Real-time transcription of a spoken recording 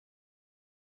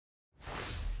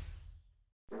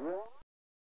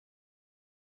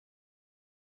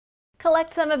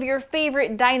Collect some of your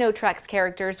favorite Dinotrux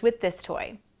characters with this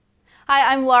toy.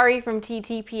 Hi, I'm Laurie from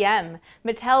TTPM.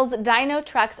 Mattel's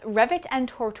Dinotrux Revvit and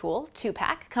Tortool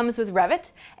 2-pack comes with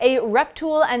Revvit, a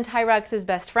Reptool and Ty Rux's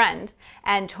best friend,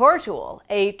 and Tortool,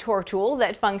 a Tortool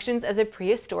that functions as a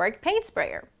prehistoric paint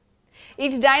sprayer.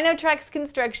 Each Dinotrux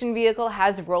construction vehicle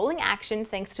has rolling action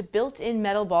thanks to built-in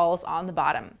metal balls on the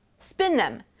bottom. Spin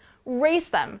them, race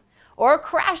them, or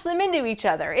crash them into each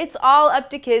other. It's all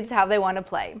up to kids how they want to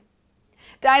play.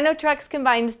 Dinotrux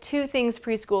combines two things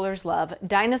preschoolers love: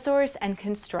 dinosaurs and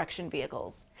construction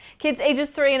vehicles. Kids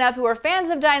ages 3 and up who are fans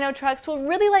of Dinotrux will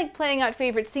really like playing out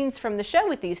favorite scenes from the show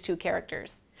with these two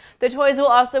characters. The toys will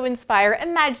also inspire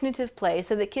imaginative play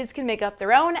so that kids can make up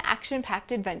their own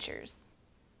action-packed adventures.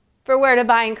 For where to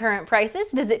buy and current prices,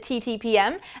 visit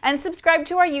TTPM and subscribe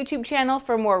to our YouTube channel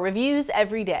for more reviews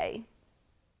every day.